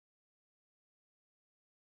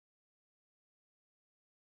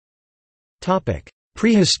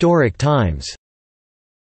Prehistoric times.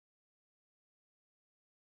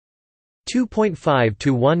 2.5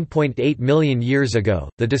 to 1.8 million years ago,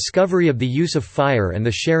 the discovery of the use of fire and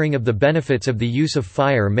the sharing of the benefits of the use of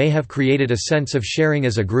fire may have created a sense of sharing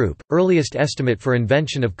as a group. Earliest estimate for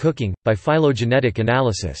invention of cooking, by phylogenetic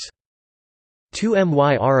analysis. 2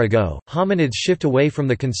 MYR ago, hominids shift away from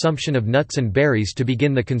the consumption of nuts and berries to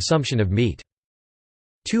begin the consumption of meat.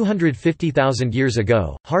 250,000 years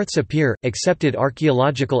ago, hearths appear, accepted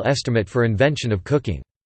archaeological estimate for invention of cooking.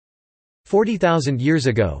 40,000 years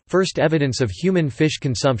ago, first evidence of human fish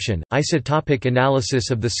consumption. Isotopic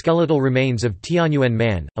analysis of the skeletal remains of Tianyuan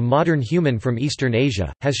man, a modern human from Eastern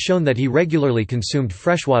Asia, has shown that he regularly consumed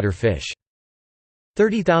freshwater fish.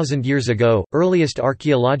 30,000 years ago, earliest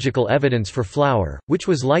archaeological evidence for flour, which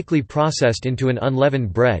was likely processed into an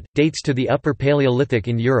unleavened bread, dates to the Upper Paleolithic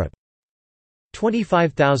in Europe.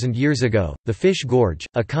 25,000 years ago, the fish gorge,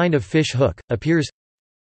 a kind of fish hook, appears.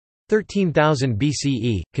 13,000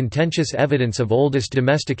 BCE, contentious evidence of oldest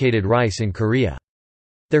domesticated rice in Korea.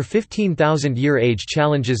 Their 15,000-year age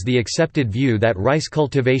challenges the accepted view that rice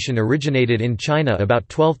cultivation originated in China about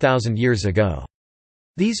 12,000 years ago.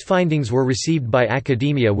 These findings were received by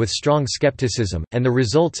academia with strong skepticism, and the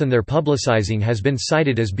results and their publicizing has been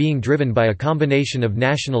cited as being driven by a combination of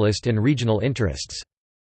nationalist and regional interests.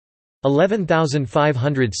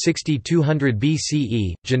 11,560–200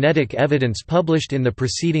 BCE, genetic evidence published in the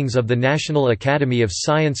Proceedings of the National Academy of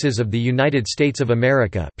Sciences of the United States of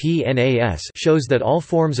America (PNAS) shows that all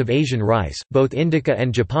forms of Asian rice, both Indica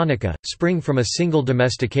and Japonica, spring from a single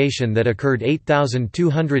domestication that occurred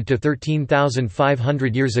 8,200 to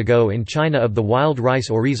 13,500 years ago in China of the wild rice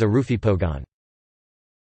Oryza rufipogon.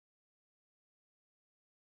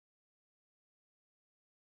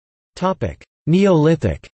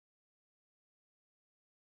 Neolithic.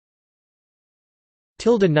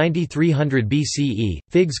 9300 BCE,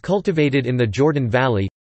 figs cultivated in the Jordan Valley.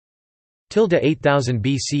 8000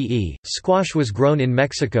 BCE, squash was grown in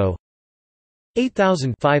Mexico.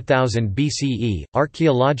 5000 BCE,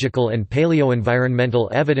 archaeological and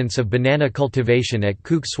paleoenvironmental evidence of banana cultivation at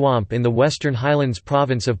Cook Swamp in the Western Highlands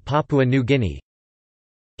province of Papua New Guinea.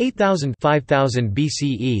 5000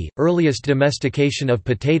 BCE, earliest domestication of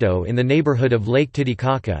potato in the neighborhood of Lake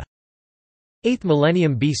Titicaca. 8th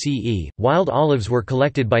millennium BCE, wild olives were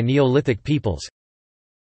collected by Neolithic peoples.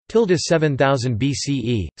 7000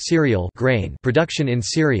 BCE, cereal grain production in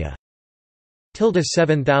Syria.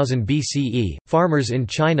 7000 BCE, farmers in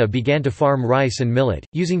China began to farm rice and millet,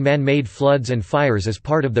 using man-made floods and fires as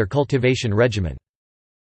part of their cultivation regimen.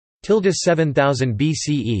 7000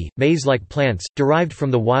 BCE, maize-like plants, derived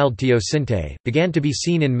from the wild teosinte, began to be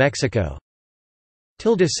seen in Mexico.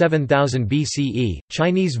 7000 BCE,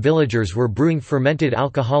 Chinese villagers were brewing fermented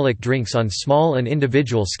alcoholic drinks on small and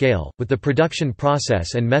individual scale, with the production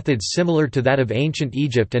process and methods similar to that of ancient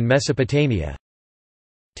Egypt and Mesopotamia.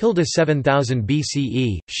 7000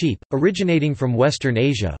 BCE, sheep, originating from Western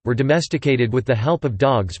Asia, were domesticated with the help of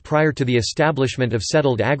dogs prior to the establishment of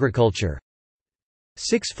settled agriculture.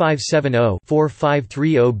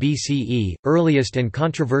 6570–4530 BCE, earliest and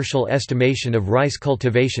controversial estimation of rice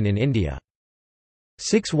cultivation in India.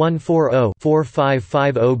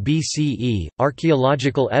 6140–4550 BCE,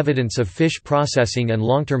 archaeological evidence of fish processing and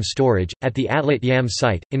long-term storage, at the Atlat Yam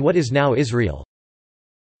site, in what is now Israel.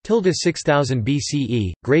 6000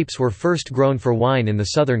 BCE, grapes were first grown for wine in the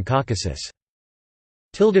southern Caucasus.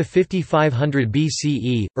 5500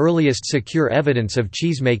 BCE, earliest secure evidence of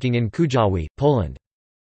cheesemaking in Kujawi, Poland.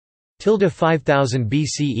 5000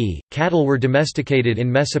 BCE, cattle were domesticated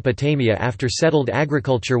in Mesopotamia after settled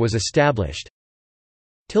agriculture was established.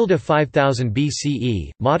 5000 BCE,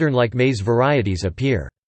 modern-like maize varieties appear.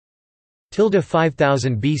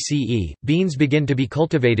 5000 BCE, beans begin to be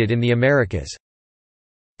cultivated in the Americas.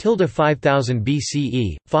 5000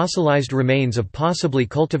 BCE, fossilized remains of possibly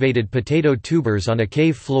cultivated potato tubers on a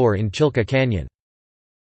cave floor in Chilka Canyon.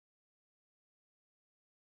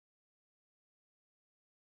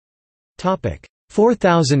 Topic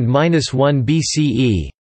 4000–1 BCE.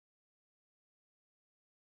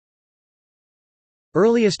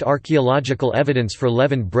 Earliest archaeological evidence for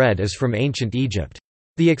leavened bread is from ancient Egypt.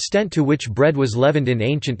 The extent to which bread was leavened in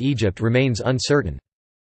ancient Egypt remains uncertain.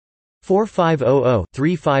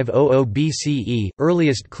 4500–3500 BCE,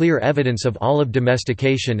 earliest clear evidence of olive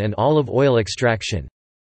domestication and olive oil extraction.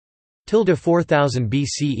 4000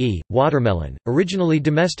 BCE, watermelon, originally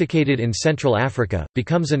domesticated in Central Africa,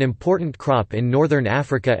 becomes an important crop in northern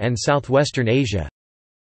Africa and southwestern Asia.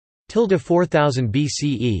 4000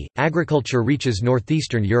 BCE, agriculture reaches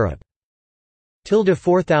northeastern Europe.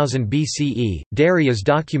 4000 BCE, dairy is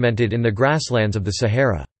documented in the grasslands of the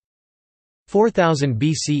Sahara. 4000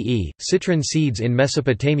 BCE, citron seeds in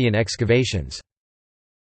Mesopotamian excavations.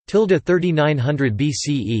 3900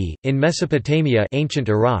 BCE, in Mesopotamia, ancient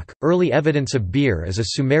Iraq, early evidence of beer is a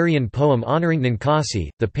Sumerian poem honoring Ninkasi,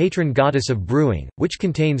 the patron goddess of brewing, which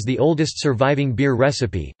contains the oldest surviving beer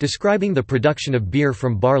recipe, describing the production of beer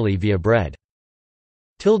from barley via bread.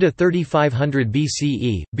 3500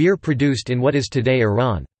 BCE, beer produced in what is today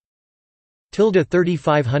Iran.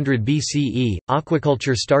 3500 BCE,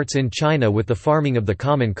 aquaculture starts in China with the farming of the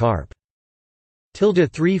common carp.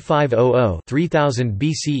 3500 3000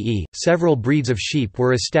 BCE, several breeds of sheep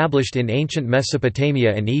were established in ancient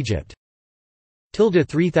Mesopotamia and Egypt.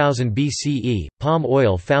 3000 BCE, palm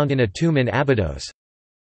oil found in a tomb in Abydos.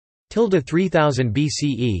 3000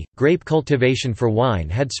 BCE, grape cultivation for wine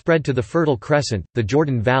had spread to the Fertile Crescent, the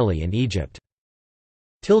Jordan Valley and Egypt.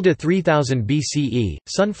 3000 BCE,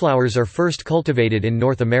 sunflowers are first cultivated in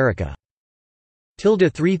North America.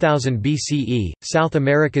 3000 BCE, South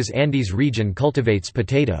America's Andes region cultivates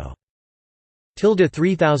potato.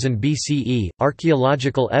 3000 BCE,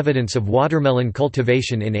 archaeological evidence of watermelon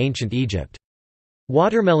cultivation in ancient Egypt.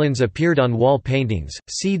 Watermelons appeared on wall paintings,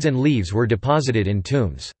 seeds and leaves were deposited in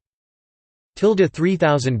tombs.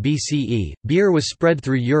 3000 BCE, beer was spread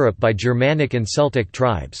through Europe by Germanic and Celtic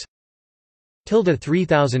tribes.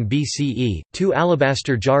 3000 BCE, two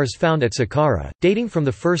alabaster jars found at Saqqara, dating from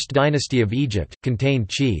the First Dynasty of Egypt, contained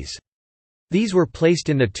cheese. These were placed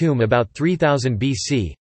in the tomb about 3000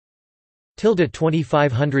 BC.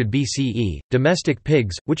 2500 BCE, domestic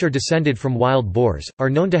pigs, which are descended from wild boars, are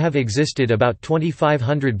known to have existed about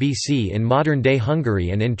 2500 BC in modern-day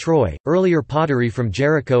Hungary and in Troy. Earlier pottery from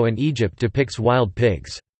Jericho and Egypt depicts wild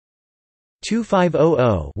pigs.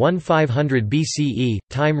 2500–1500 BCE,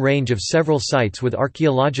 time range of several sites with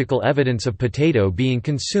archaeological evidence of potato being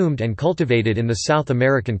consumed and cultivated in the South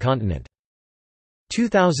American continent.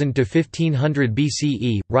 2000 to 1500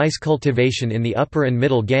 BCE, rice cultivation in the upper and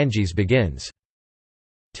middle Ganges begins.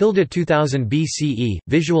 2000 BCE,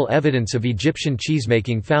 visual evidence of Egyptian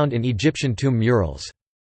cheesemaking found in Egyptian tomb murals.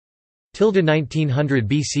 1900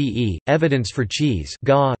 BCE, evidence for cheese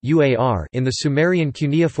in the Sumerian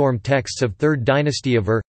cuneiform texts of 3rd dynasty of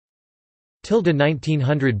Ur.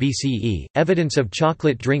 1900 BCE, evidence of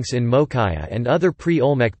chocolate drinks in Mokhaya and other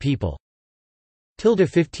pre-Olmec people.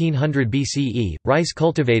 1500 BCE, rice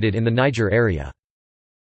cultivated in the Niger area.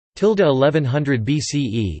 1100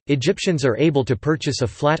 BCE, Egyptians are able to purchase a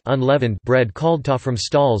flat unleavened bread called ta from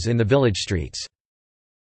stalls in the village streets.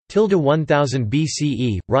 1000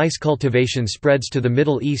 BCE, rice cultivation spreads to the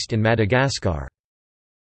Middle East and Madagascar.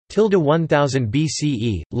 1000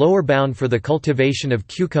 BCE, lower bound for the cultivation of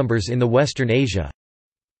cucumbers in the Western Asia.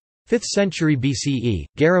 5th century BCE,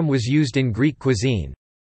 garum was used in Greek cuisine.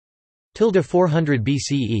 400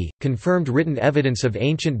 BCE, confirmed written evidence of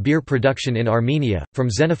ancient beer production in Armenia, from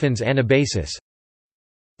Xenophon's Anabasis.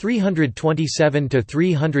 327 to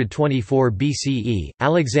 324 BCE,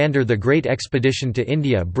 Alexander the Great expedition to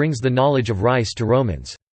India brings the knowledge of rice to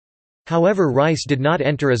Romans. However, rice did not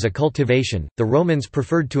enter as a cultivation, the Romans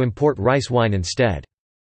preferred to import rice wine instead.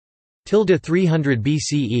 300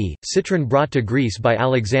 BCE, citron brought to Greece by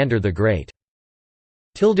Alexander the Great.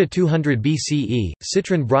 200 BCE,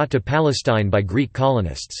 citron brought to Palestine by Greek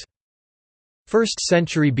colonists. 1st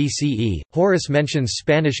century BCE, Horace mentions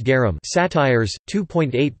Spanish garum Satires,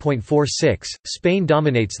 2.8.46, Spain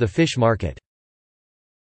dominates the fish market.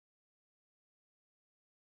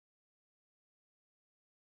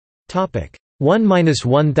 Topic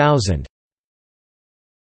 1–1000.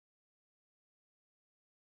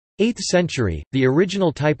 8th century, the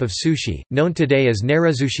original type of sushi, known today as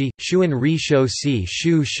narazushi, shuen ri shou si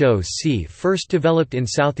shu shou si, first developed in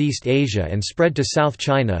Southeast Asia and spread to South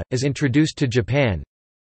China, is introduced to Japan.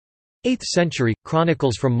 8th century,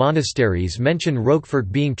 chronicles from monasteries mention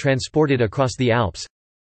Roquefort being transported across the Alps.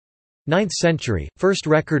 9th century, first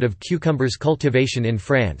record of cucumbers cultivation in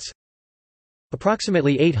France.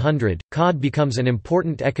 Approximately 800, cod becomes an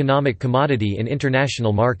important economic commodity in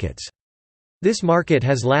international markets. This market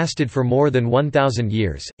has lasted for more than 1,000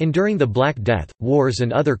 years, enduring the Black Death, wars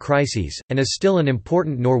and other crises, and is still an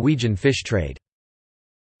important Norwegian fish trade.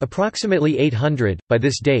 Approximately 800, by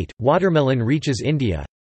this date, watermelon reaches India.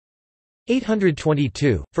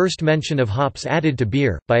 822, first mention of hops added to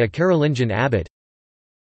beer, by a Carolingian abbot.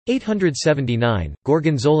 879,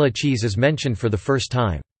 Gorgonzola cheese is mentioned for the first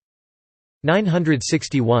time.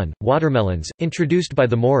 961, watermelons, introduced by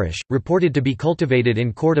the Moorish, reported to be cultivated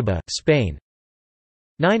in Córdoba, Spain.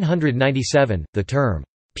 997, the term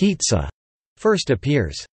pizza first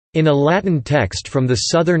appears in a Latin text from the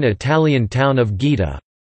southern Italian town of Gaeta.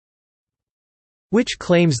 which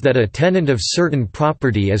claims that a tenant of certain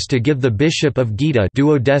property is to give the bishop of Geta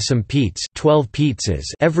 12 pizzas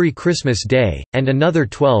every Christmas day, and another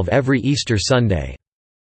 12 every Easter Sunday.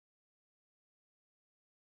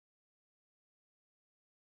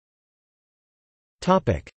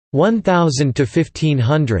 Topic 1000 to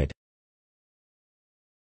 1500.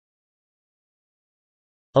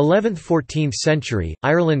 11th–14th century,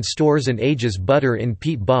 Ireland stores and ages butter in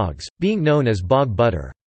peat bogs, being known as bog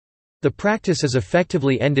butter. The practice is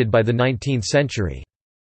effectively ended by the 19th century.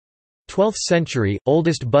 12th century,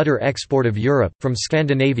 oldest butter export of Europe, from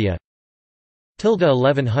Scandinavia.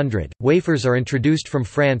 1100, wafers are introduced from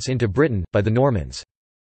France into Britain, by the Normans.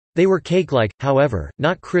 They were cake-like, however,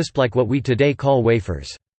 not crisp like what we today call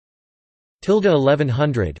wafers.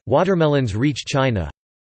 1100, watermelons reach China.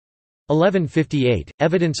 1158,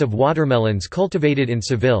 evidence of watermelons cultivated in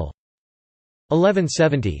Seville.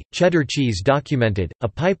 1170, cheddar cheese documented, a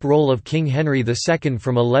pipe roll of King Henry II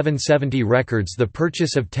from 1170 records the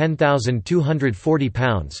purchase of 10,240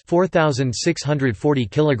 pounds 4,640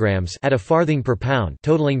 kilograms at a farthing per pound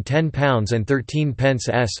totaling £10 and 13 pence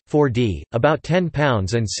s, 4d, about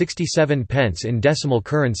 £10 and 67 pence in decimal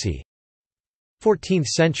currency. 14th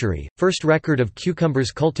century, first record of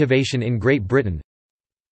cucumbers cultivation in Great Britain.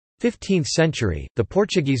 15th century, the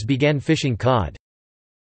Portuguese began fishing cod.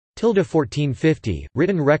 1450,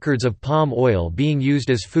 written records of palm oil being used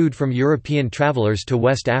as food from European travelers to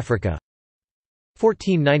West Africa.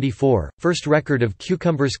 1494, first record of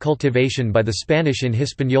cucumbers cultivation by the Spanish in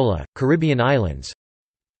Hispaniola, Caribbean islands.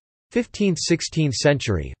 15th–16th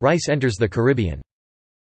century, rice enters the Caribbean.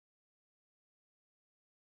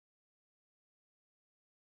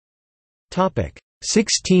 Topic: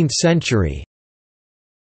 16th century.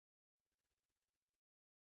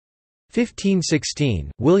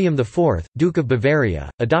 1516, William IV, Duke of Bavaria,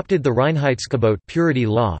 adopted the Reinheitsgebot purity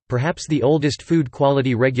law, perhaps the oldest food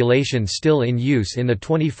quality regulation still in use in the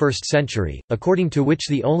 21st century, according to which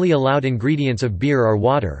the only allowed ingredients of beer are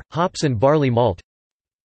water, hops and barley malt.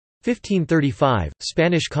 1535,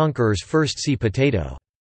 Spanish conquerors first see potato.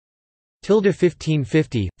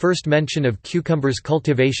 1550, first mention of cucumbers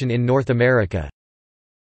cultivation in North America.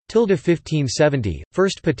 1570,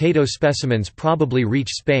 first potato specimens probably reach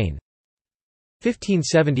Spain.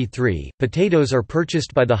 1573, potatoes are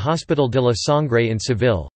purchased by the Hospital de la Sangre in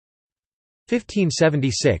Seville.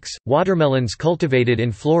 1576, watermelons cultivated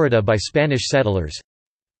in Florida by Spanish settlers.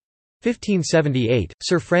 1578,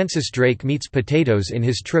 Sir Francis Drake meets potatoes in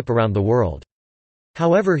his trip around the world.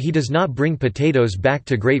 However, he does not bring potatoes back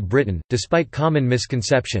to Great Britain, despite common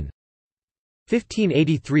misconception.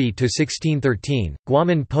 1583–1613,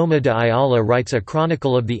 Guaman Poma de Ayala writes a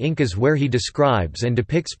chronicle of the Incas where he describes and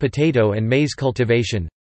depicts potato and maize cultivation.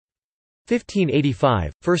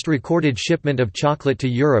 1585, first recorded shipment of chocolate to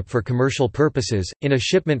Europe for commercial purposes, in a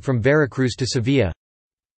shipment from Veracruz to Sevilla.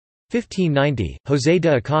 1590, José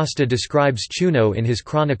de Acosta describes chuno in his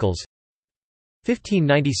chronicles.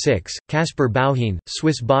 1596, Caspar Bauhin,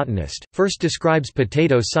 Swiss botanist, first describes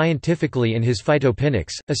potato scientifically in his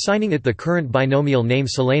Phytopinix, assigning it the current binomial name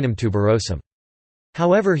Solanum tuberosum.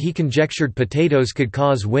 However, he conjectured potatoes could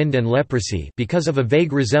cause wind and leprosy because of a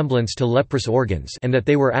vague resemblance to leprous organs and that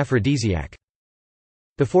they were aphrodisiac.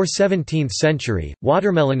 Before 17th century,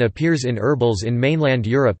 watermelon appears in herbals in mainland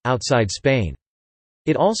Europe, outside Spain.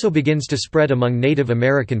 It also begins to spread among Native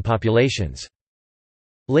American populations.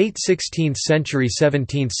 Late 16th century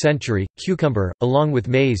 17th century, cucumber, along with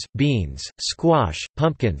maize, beans, squash,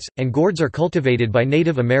 pumpkins, and gourds are cultivated by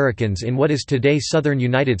Native Americans in what is today southern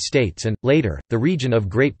United States and, later, the region of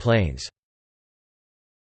Great Plains.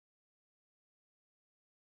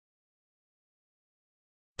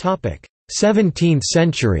 Topic: 17th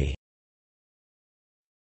century.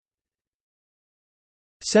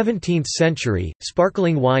 17th century,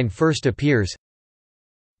 sparkling wine first appears.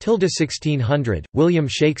 1600, William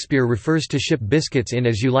Shakespeare refers to ship biscuits in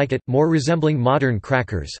As You Like It, more resembling modern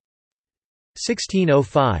crackers.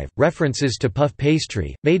 1605, references to puff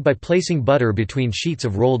pastry, made by placing butter between sheets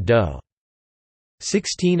of rolled dough.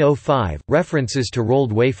 1605, references to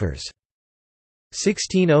rolled wafers.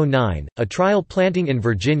 1609, a trial planting in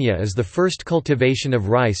Virginia is the first cultivation of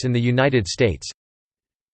rice in the United States.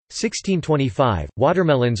 1625,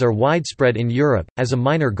 watermelons are widespread in Europe, as a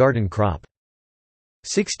minor garden crop.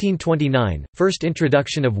 1629, first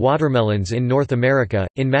introduction of watermelons in North America,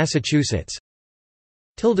 in Massachusetts.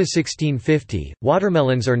 1650,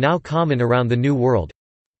 watermelons are now common around the New World.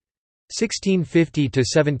 1650 to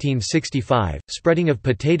 1765, spreading of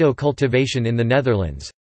potato cultivation in the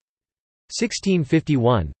Netherlands.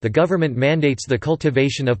 1651, the government mandates the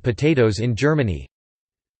cultivation of potatoes in Germany.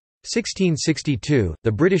 1662,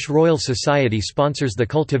 the British Royal Society sponsors the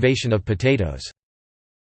cultivation of potatoes.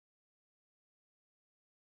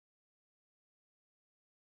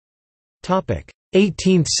 Topic: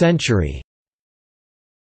 18th century.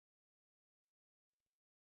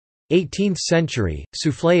 18th century,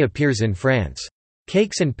 soufflé appears in France.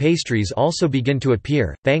 Cakes and pastries also begin to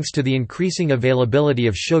appear, thanks to the increasing availability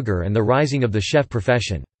of sugar and the rising of the chef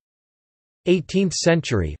profession. 18th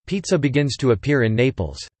century, pizza begins to appear in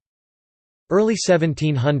Naples. Early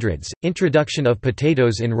 1700s, introduction of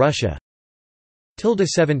potatoes in Russia.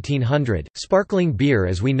 1700, sparkling beer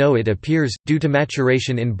as we know it appears, due to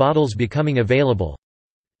maturation in bottles becoming available.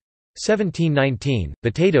 1719,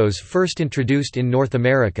 potatoes first introduced in North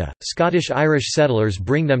America, Scottish-Irish settlers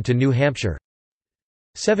bring them to New Hampshire.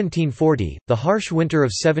 1740, the harsh winter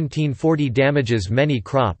of 1740 damages many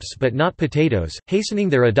crops but not potatoes, hastening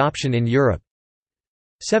their adoption in Europe.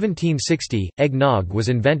 1760, eggnog was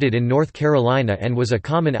invented in North Carolina and was a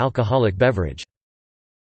common alcoholic beverage.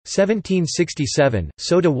 1767,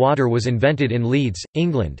 soda water was invented in Leeds,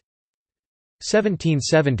 England.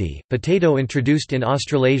 1770, potato introduced in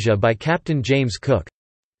Australasia by Captain James Cook.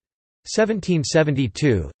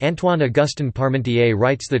 1772, Antoine-Augustin Parmentier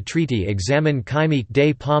writes the treaty Examen chimique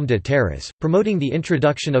des pommes de terre, promoting the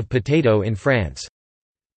introduction of potato in France.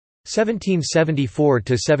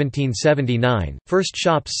 1774–1779, first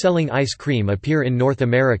shops selling ice cream appear in North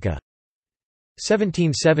America.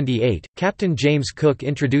 1778, Captain James Cook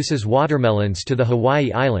introduces watermelons to the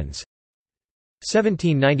Hawaii Islands.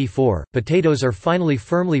 1794, potatoes are finally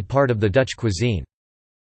firmly part of the Dutch cuisine.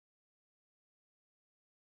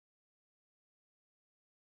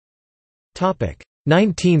 Topic: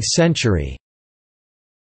 19th century.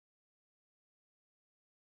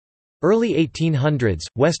 Early 1800s,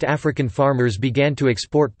 West African farmers began to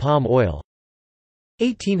export palm oil.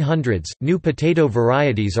 1800s, new potato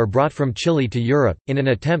varieties are brought from Chile to Europe, in an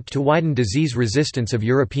attempt to widen disease resistance of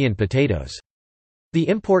European potatoes. The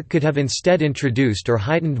import could have instead introduced or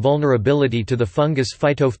heightened vulnerability to the fungus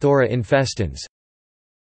Phytophthora infestans.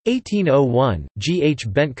 1801, G.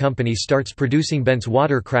 H. Bent Company starts producing Bent's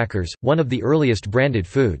water crackers, one of the earliest branded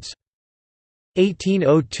foods.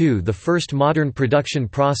 1802, the first modern production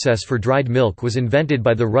process for dried milk was invented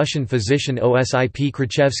by the Russian physician Osip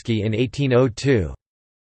Khrushchevsky in 1802.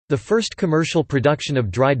 The first commercial production of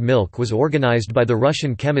dried milk was organized by the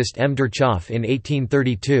Russian chemist M. Durchov in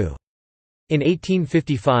 1832. In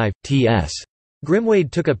 1855, T.S.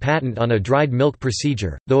 Grimwade took a patent on a dried milk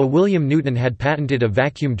procedure, though a William Newton had patented a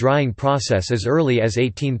vacuum drying process as early as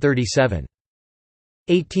 1837.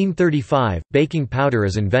 1835, baking powder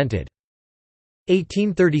is invented.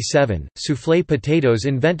 1837, soufflé potatoes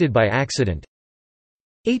invented by accident.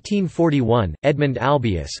 1841, Edmond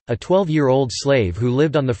Albius, a 12-year-old slave who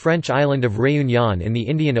lived on the French island of Réunion in the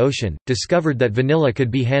Indian Ocean, discovered that vanilla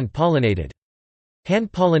could be hand-pollinated.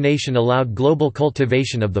 Hand pollination allowed global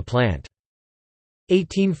cultivation of the plant.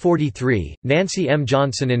 1843, Nancy M.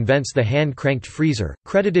 Johnson invents the hand-cranked freezer,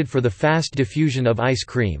 credited for the fast diffusion of ice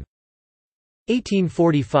cream.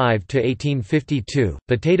 1845–1852,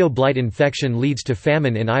 potato blight infection leads to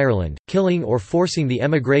famine in Ireland, killing or forcing the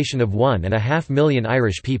emigration of 1.5 million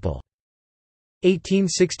Irish people.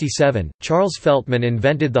 1867, Charles Feltman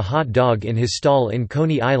invented the hot dog in his stall in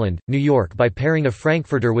Coney Island, New York by pairing a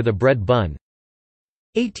frankfurter with a bread bun.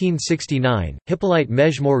 1869, Hippolyte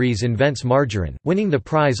Mejmoris invents margarine, winning the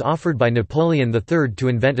prize offered by Napoleon III to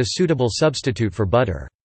invent a suitable substitute for butter.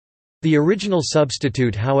 The original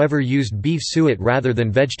substitute however used beef suet rather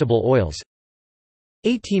than vegetable oils.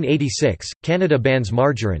 1886, Canada bans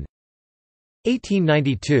margarine.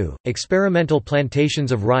 1892, experimental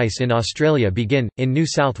plantations of rice in Australia begin, in New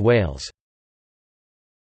South Wales.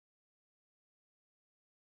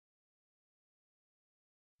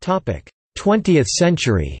 Topic: 20th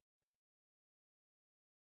century.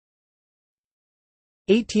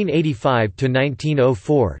 1885 to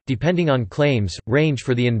 1904, depending on claims, range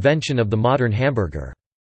for the invention of the modern hamburger.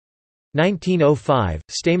 1905,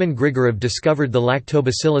 Stamen Grigorov discovered the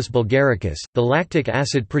Lactobacillus bulgaricus, the lactic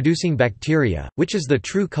acid-producing bacteria, which is the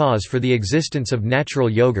true cause for the existence of natural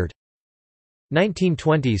yogurt.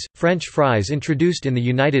 1920s, French fries introduced in the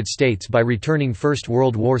United States by returning First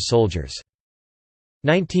World War soldiers.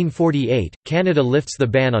 1948, Canada lifts the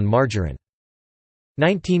ban on margarine.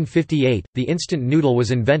 1958, the instant noodle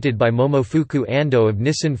was invented by Momofuku Ando of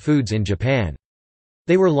Nissin Foods in Japan.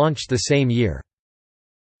 They were launched the same year.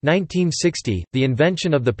 1960, the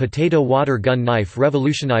invention of the potato water gun knife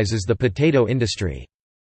revolutionizes the potato industry.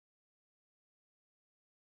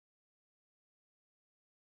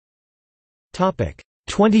 Topic: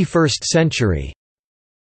 21st century.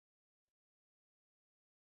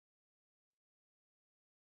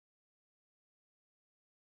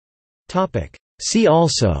 See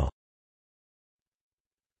also: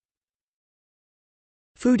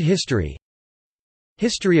 Food history,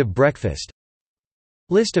 History of breakfast,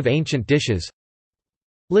 List of ancient dishes,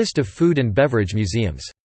 List of food and beverage museums.